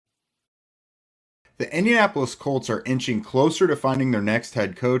The Indianapolis Colts are inching closer to finding their next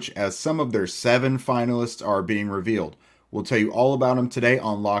head coach as some of their 7 finalists are being revealed. We'll tell you all about them today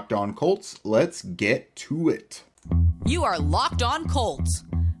on Locked On Colts. Let's get to it. You are Locked On Colts,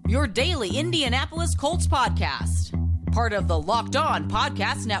 your daily Indianapolis Colts podcast. Part of the Locked On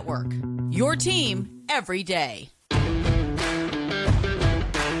Podcast Network, your team every day.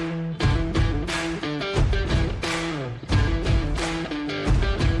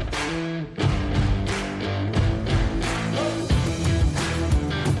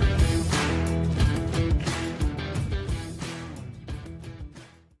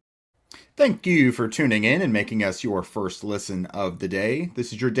 Thank you for tuning in and making us your first listen of the day.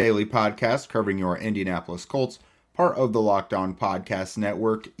 This is your daily podcast covering your Indianapolis Colts, part of the Locked On Podcast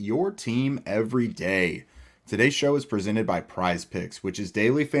Network, your team every day. Today's show is presented by Prize Picks, which is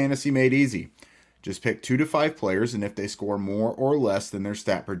daily fantasy made easy. Just pick 2 to 5 players, and if they score more or less than their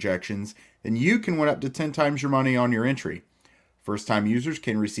stat projections, then you can win up to 10 times your money on your entry. First-time users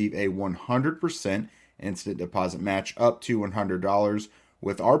can receive a 100% instant deposit match up to $100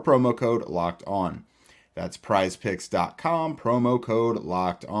 with our promo code Locked On. That's prizepicks.com, promo code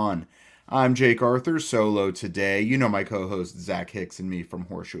Locked On. I'm Jake Arthur, solo today. You know my co-host Zach Hicks and me from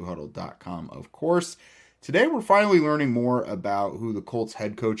horseshoehuddle.com, of course. Today we're finally learning more about who the Colts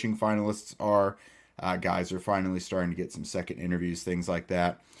head coaching finalists are. Guys are finally starting to get some second interviews, things like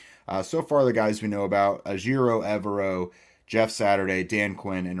that. So far the guys we know about, Ejiro Evero, Jeff Saturday, Dan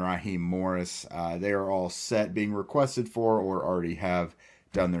Quinn, and Raheem Morris, they are all set, being requested for, or already have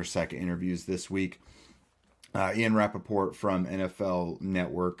done their second interviews this week. Ian Rappaport from NFL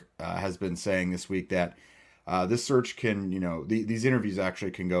Network has been saying this week that this search can, these interviews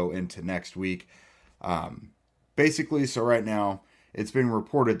actually can go into next week. Basically, so right now, it's been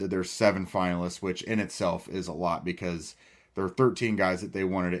reported that there's 7 finalists, which in itself is a lot because there are 13 guys that they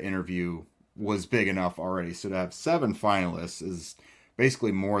wanted to interview was big enough already. So to have 7 finalists is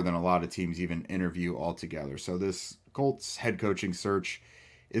basically more than a lot of teams even interview altogether. So this Colts head coaching search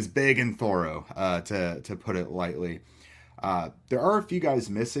is big and thorough, to put it lightly. There are a few guys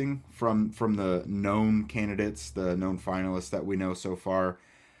missing from the known candidates, the known finalists that we know so far.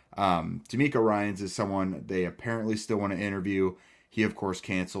 D'Amico Ryans is someone they apparently still want to interview. He, of course,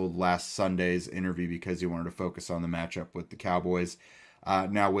 canceled last Sunday's interview because he wanted to focus on the matchup with the Cowboys.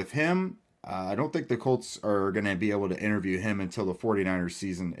 Now, with him, I don't think the Colts are going to be able to interview him until the 49ers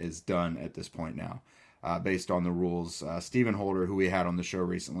season is done at this point now. Based on the rules. Stephen Holder, who we had on the show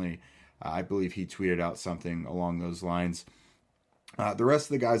recently, I believe he tweeted out something along those lines. The rest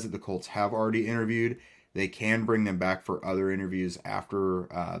of the guys that the Colts have already interviewed, they can bring them back for other interviews after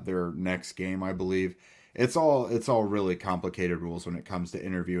their next game, I believe. It's all really complicated rules when it comes to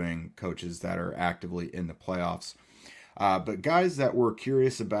interviewing coaches that are actively in the playoffs. But guys that we're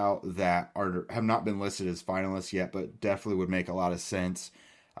curious about that have not been listed as finalists yet, but definitely would make a lot of sense.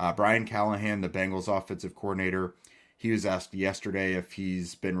 Brian Callahan, the Bengals offensive coordinator, he was asked yesterday if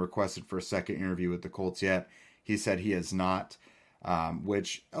he's been requested for a second interview with the Colts yet. He said he has not,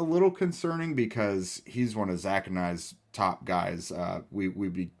 which a little concerning because he's one of Zach and I's top guys.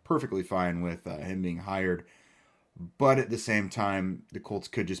 We'd be perfectly fine with him being hired. But at the same time, the Colts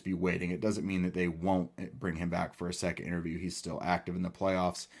could just be waiting. It doesn't mean that they won't bring him back for a second interview. He's still active in the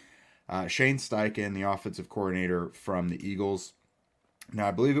playoffs. Shane Steichen, the offensive coordinator from the Eagles. Now,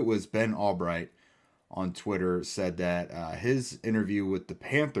 I believe it was Ben Albright on Twitter said that his interview with the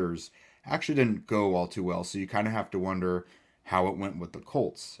Panthers actually didn't go all too well. So you kind of have to wonder how it went with the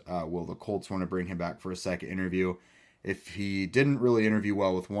Colts. Will the Colts want to bring him back for a second interview? If he didn't really interview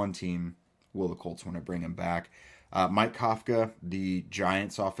well with one team, will the Colts want to bring him back? Mike Kafka, the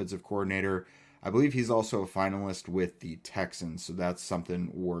Giants offensive coordinator, I believe he's also a finalist with the Texans. So that's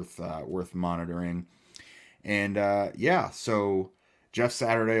something worth monitoring. And so Jeff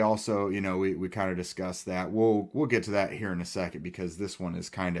Saturday also, we kind of discussed that. We'll get to that here in a second because this one is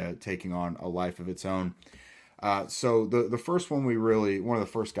kind of taking on a life of its own. So the first one one of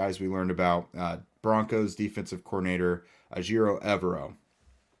the first guys we learned about, Broncos defensive coordinator, Ejiro Evero.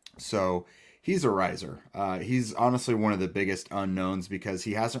 So he's a riser. He's honestly one of the biggest unknowns because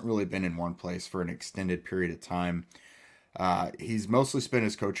he hasn't really been in one place for an extended period of time. He's mostly spent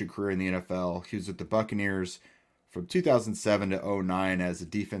his coaching career in the NFL. He was with the Buccaneers from 2007 to 2009 as a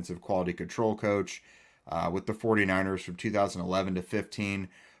defensive quality control coach, with the 49ers from 2011 to 15,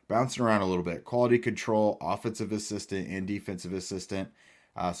 bouncing around a little bit. Quality control, offensive assistant, and defensive assistant.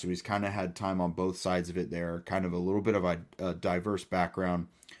 So he's kind of had time on both sides of it there, kind of a little bit of a diverse background.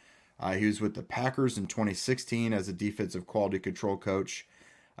 He was with the Packers in 2016 as a defensive quality control coach.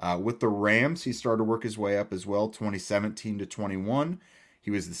 With the Rams, he started to work his way up as well, 2017 to 21.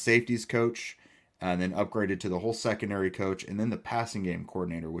 He was the safeties coach. and then upgraded to the whole secondary coach and then the passing game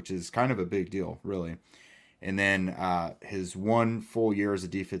coordinator, which is kind of a big deal, really. And then his 1 full year as a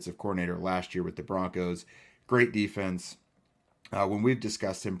defensive coordinator last year with the Broncos. Great defense. When we've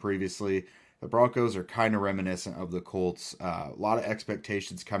discussed him previously, the Broncos are kind of reminiscent of the Colts. A lot of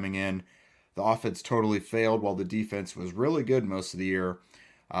expectations coming in. The offense totally failed while the defense was really good most of the year.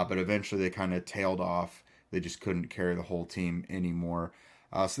 But eventually they kind of tailed off. They just couldn't carry the whole team anymore.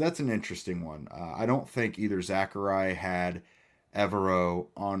 So that's an interesting one. I don't think either Zachary had Evero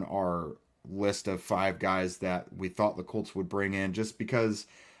on our list of 5 guys that we thought the Colts would bring in, just because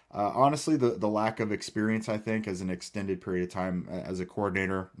honestly the lack of experience, I think, as an extended period of time as a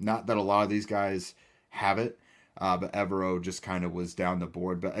coordinator. Not that a lot of these guys have it, but Evero just kind of was down the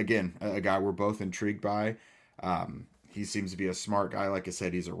board. But again, a guy we're both intrigued by. He seems to be a smart guy. Like I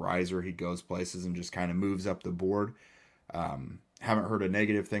said, he's a riser. He goes places and just kind of moves up the board. Haven't heard a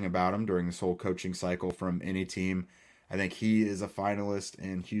negative thing about him during this whole coaching cycle from any team. I think he is a finalist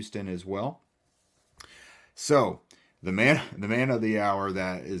in Houston as well. So the man of the hour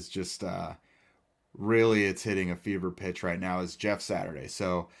that is just really, it's hitting a fever pitch right now is Jeff Saturday.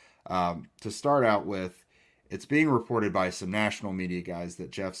 So to start out with, it's being reported by some national media guys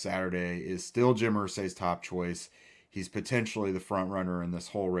that Jeff Saturday is still Jim Irsay's top choice. He's potentially the front runner in this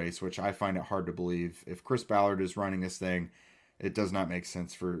whole race, which I find it hard to believe. If Chris Ballard is running this thing, it does not make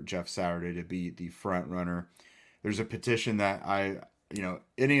sense for Jeff Saturday to be the front runner. There's a petition that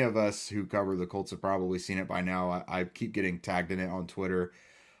any of us who cover the Colts have probably seen it by now. I keep getting tagged in it on Twitter.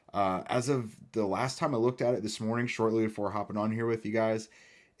 As of the last time I looked at it this morning, shortly before hopping on here with you guys,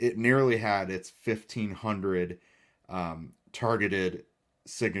 it nearly had its 1,500 targeted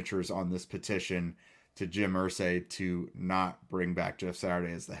signatures on this petition to Jim Irsay to not bring back Jeff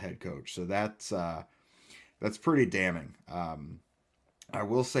Saturday as the head coach. So that's pretty damning. I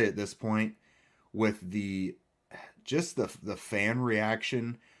will say at this point, with the fan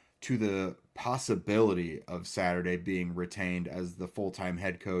reaction to the possibility of Saturday being retained as the full-time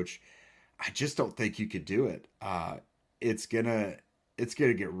head coach, I just don't think you could do it. It's gonna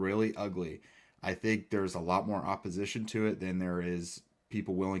get really ugly. I think there's a lot more opposition to it than there is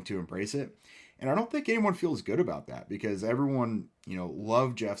people willing to embrace it. And I don't think anyone feels good about that, because everyone,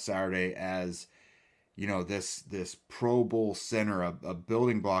 loved Jeff Saturday as, this Pro Bowl center, a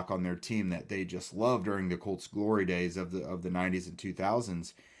building block on their team that they just loved during the Colts glory days of the 90s and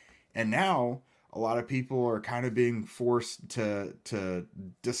 2000s. And now a lot of people are kind of being forced to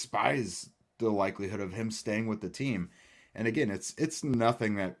despise the likelihood of him staying with the team. And again, it's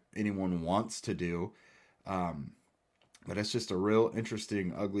nothing that anyone wants to do. But it's just a real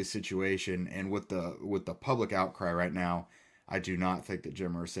interesting, ugly situation. And with the public outcry right now, I do not think that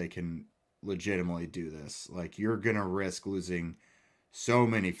Jim Irsay can legitimately do this. Like, you're going to risk losing so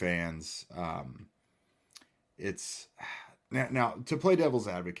many fans. It's now to play devil's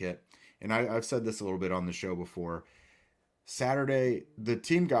advocate, and I've said this a little bit on the show before. Saturday, the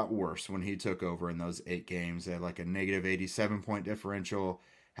team got worse when he took over in those 8 games. They had like a negative 87 point differential,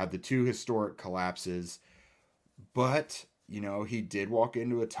 had the 2 historic collapses. But, he did walk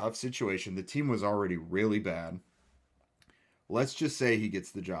into a tough situation. The team was already really bad. Let's just say he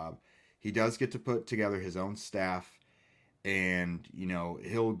gets the job. He does get to put together his own staff, and,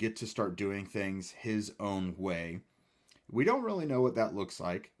 he'll get to start doing things his own way. We don't really know what that looks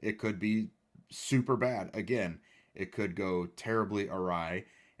like. It could be super bad. Again, it could go terribly awry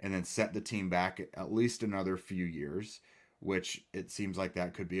and then set the team back at least another few years, which it seems like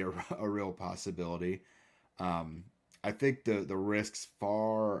that could be a real possibility. I think the risks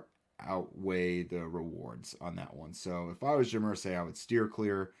far outweigh the rewards on that one. So if I was Jim Irsay, I would steer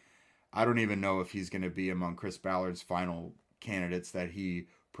clear. I don't even know if he's going to be among Chris Ballard's final candidates that he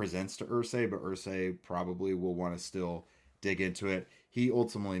presents to Irsay, but Irsay probably will want to still dig into it. He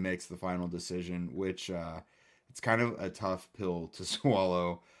ultimately makes the final decision, which it's kind of a tough pill to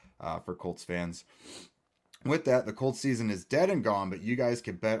swallow for Colts fans. With that, the Colts season is dead and gone, but you guys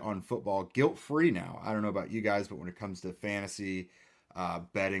can bet on football guilt-free now. I don't know about you guys, but when it comes to fantasy,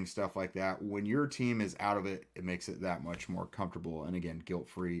 betting, stuff like that, when your team is out of it, it makes it that much more comfortable and, again,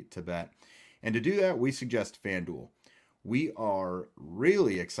 guilt-free to bet. And to do that, we suggest FanDuel. We are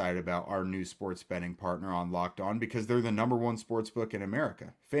really excited about our new sports betting partner on Locked On, because they're the #1 sports book in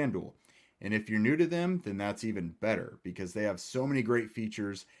America, FanDuel. And if you're new to them, then that's even better, because they have so many great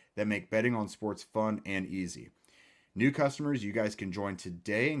features that make betting on sports fun and easy. New customers, you guys can join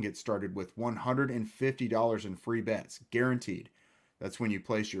today and get started with $150 in free bets, guaranteed. That's when you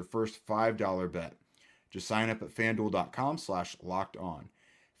place your first $5 bet. Just sign up at FanDuel.com/lockedon.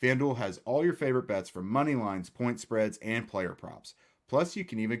 FanDuel has all your favorite bets from money lines, point spreads, and player props. Plus, you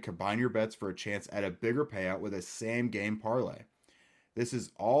can even combine your bets for a chance at a bigger payout with a same game parlay. This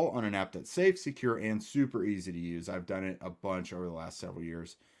is all on an app that's safe, secure, and super easy to use. I've done it a bunch over the last several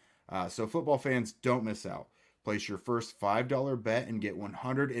years. So football fans, don't miss out. Place your first $5 bet and get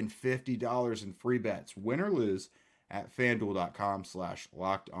 $150 in free bets, win or lose, at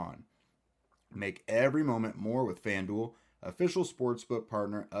FanDuel.com/lockedon. Make every moment more with FanDuel, official sportsbook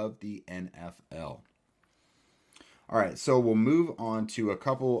partner of the NFL. All right, so we'll move on to a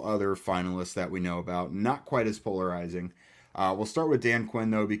couple other finalists that we know about, not quite as polarizing. We'll start with Dan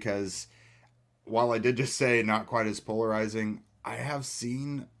Quinn, though, because while I did just say not quite as polarizing, I have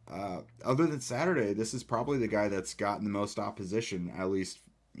seen, other than Saturday, this is probably the guy that's gotten the most opposition, at least,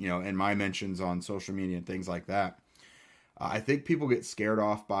 in my mentions on social media and things like that. I think people get scared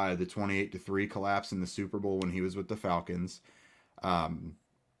off by the 28-3 collapse in the Super Bowl when he was with the Falcons.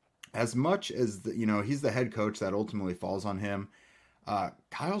 As much as, he's the head coach, that ultimately falls on him.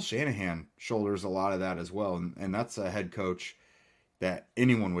 Kyle Shanahan shoulders a lot of that as well, and that's a head coach that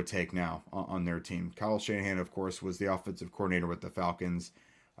anyone would take now on their team. Kyle Shanahan, of course, was the offensive coordinator with the Falcons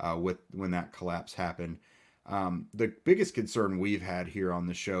when that collapse happened. The biggest concern we've had here on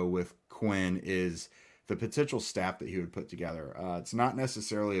the show with Quinn is the potential staff that he would put together. It's not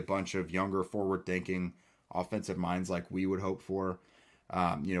necessarily a bunch of younger, forward-thinking offensive minds like we would hope for.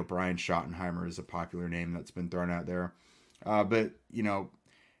 Brian Schottenheimer is a popular name that's been thrown out there. But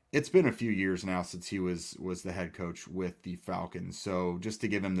it's been a few years now since he was the head coach with the Falcons. So just to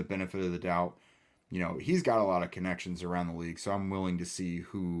give him the benefit of the doubt, he's got a lot of connections around the league. So I'm willing to see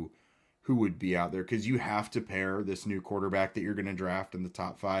who would be out there, because you have to pair this new quarterback that you're going to draft in the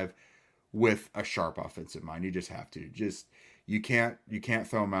top 5 with a sharp offensive mind. You just have to. You can't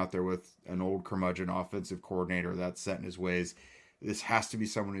throw him out there with an old curmudgeon offensive coordinator that's set in his ways. This has to be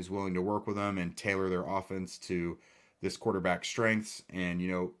someone who's willing to work with them and tailor their offense to this quarterback's strengths and,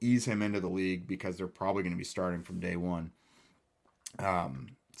 ease him into the league, because they're probably going to be starting from day one.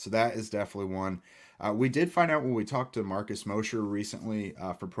 So that is definitely one. We did find out when we talked to Marcus Mosher recently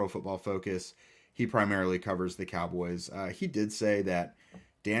for Pro Football Focus. He primarily covers the Cowboys. He did say that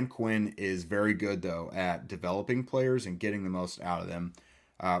Dan Quinn is very good, though, at developing players and getting the most out of them.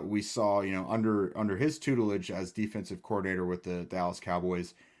 We saw, under his tutelage as defensive coordinator with the Dallas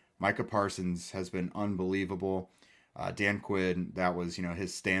Cowboys, Micah Parsons has been unbelievable. Dan Quinn, that was,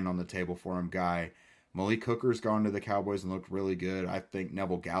 his stand on the table for him guy. Malik Hooker's gone to the Cowboys and looked really good. I think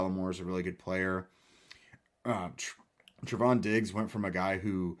Neville Gallimore is a really good player. Trevon Diggs went from a guy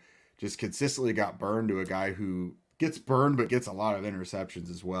who just consistently got burned to a guy who gets burned but gets a lot of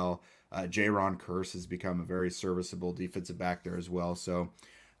interceptions as well. Jaron Kearse has become a very serviceable defensive back there as well. So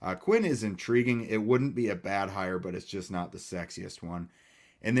Quinn is intriguing. It wouldn't be a bad hire, but it's just not the sexiest one.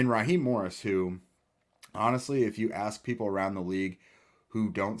 And then Raheem Morris, who, honestly, if you ask people around the league who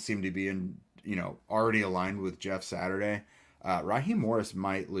don't seem to be already aligned with Jeff Saturday, Raheem Morris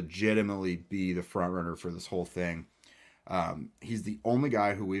might legitimately be the front runner for this whole thing. He's the only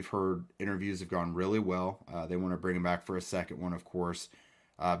guy who we've heard interviews have gone really well. They want to bring him back for a second one, of course.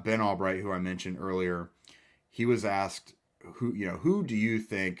 Ben Albright, who I mentioned earlier, he was asked, who do you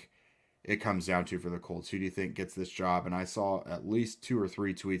think it comes down to for the Colts? Who do you think gets this job? And I saw at least 2 or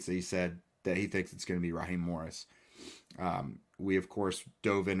 3 tweets that he said that he thinks it's going to be Raheem Morris. We, of course,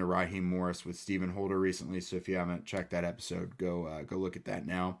 dove into Raheem Morris with Stephen Holder recently, so if you haven't checked that episode, go look at that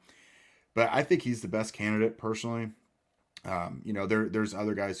now. But I think he's the best candidate, personally. There's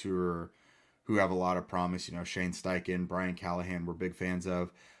other guys who have a lot of promise. Shane Steichen, Brian Callahan, we're big fans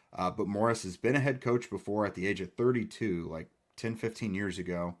of. But Morris has been a head coach before at the age of 32, like 10, 15 years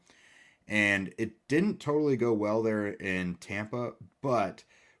ago. And it didn't totally go well there in Tampa, but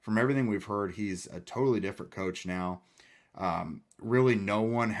from everything we've heard, he's a totally different coach now. Really, no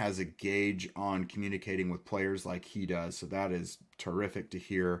one has a gauge on communicating with players like he does, so that is terrific to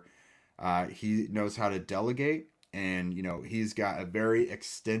hear. He knows how to delegate, and he's got a very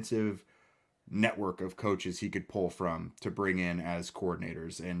extensive network of coaches he could pull from to bring in as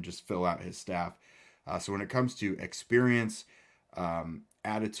coordinators and just fill out his staff. So when it comes to experience,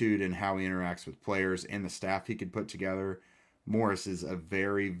 attitude, and how he interacts with players and the staff he could put together, Morris is a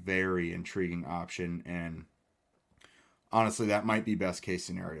very, very intriguing option, and honestly, that might be best case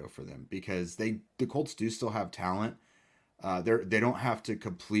scenario for them, because the Colts do still have talent. They don't have to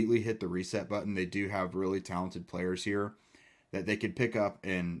completely hit the reset button. They do have really talented players here that they could pick up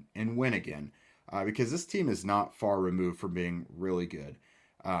and win again, because this team is not far removed from being really good.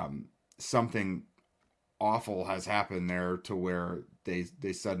 Something awful has happened there to where they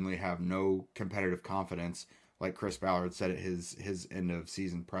suddenly have no competitive confidence, like Chris Ballard said at his end of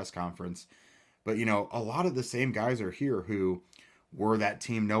season press conference. But, a lot of the same guys are here who were that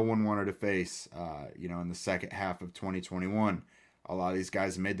team no one wanted to face, in the second half of 2021. A lot of these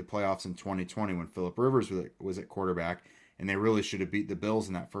guys made the playoffs in 2020 when Phillip Rivers was at quarterback, and they really should have beat the Bills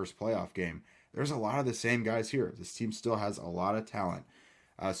in that first playoff game. There's a lot of the same guys here. This team still has a lot of talent.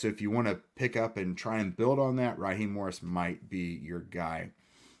 So if you want to pick up and try and build on that, Raheem Morris might be your guy.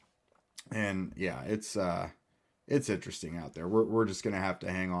 And yeah, it's interesting out there. We're just going to have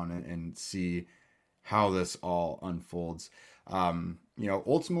to hang on and see how this all unfolds.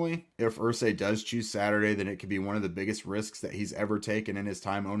 Ultimately, if Irsay does choose Saturday, then it could be one of the biggest risks that he's ever taken in his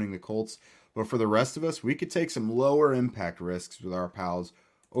time owning the Colts. But for the rest of us, we could take some lower impact risks with our pals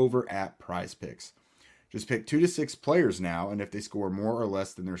over at Prize Picks. Just pick 2 to 6 players now, and if they score more or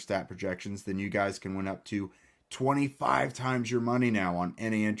less than their stat projections, then you guys can win up to 25 times your money now on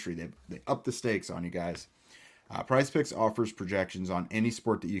any entry. They up the stakes on you guys. Prize Picks offers projections on any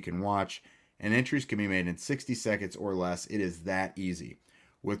sport that you can watch, and entries can be made in 60 seconds or less. It is that easy.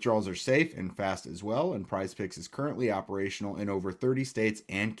 Withdrawals are safe and fast as well, and Prize Picks is currently operational in over 30 states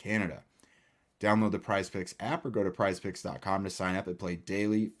and Canada. Download the Prize Picks app or go to prizepicks.com to sign up and play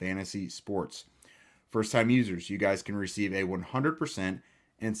daily fantasy sports. First-time users, you guys can receive a 100%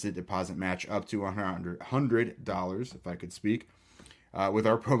 instant deposit match up to $100, if I could speak, with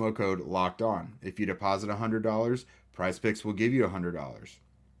our promo code LOCKEDON. If you deposit $100, Prize Picks will give you $100.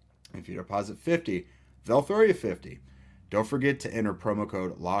 If you deposit $50, they'll throw you $50. Don't forget to enter promo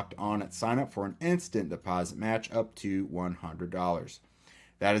code LOCKEDON at sign up for an instant deposit match up to $100.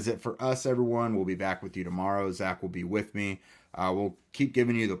 That is it for us, everyone. We'll be back with you tomorrow. Zach will be with me. We'll keep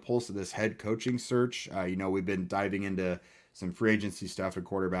giving you the pulse of this head coaching search. We've been diving into some free agency stuff and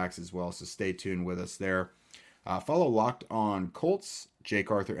quarterbacks as well, so stay tuned with us there. Follow Locked On Colts, Jake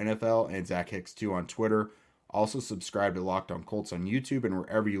Arthur NFL, and Zach Hicks 2 on Twitter. Also subscribe to Locked On Colts on YouTube and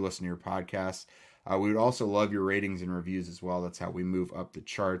wherever you listen to your podcasts. We would also love your ratings and reviews as well. That's how we move up the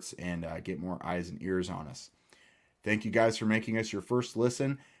charts and get more eyes and ears on us. Thank you guys for making us your first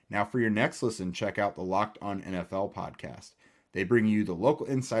listen. Now for your next listen, check out the Locked On NFL podcast. They bring you the local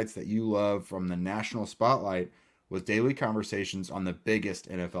insights that you love from the national spotlight with daily conversations on the biggest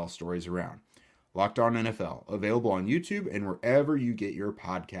NFL stories around. Locked On NFL, available on YouTube and wherever you get your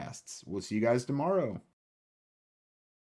podcasts. We'll see you guys tomorrow.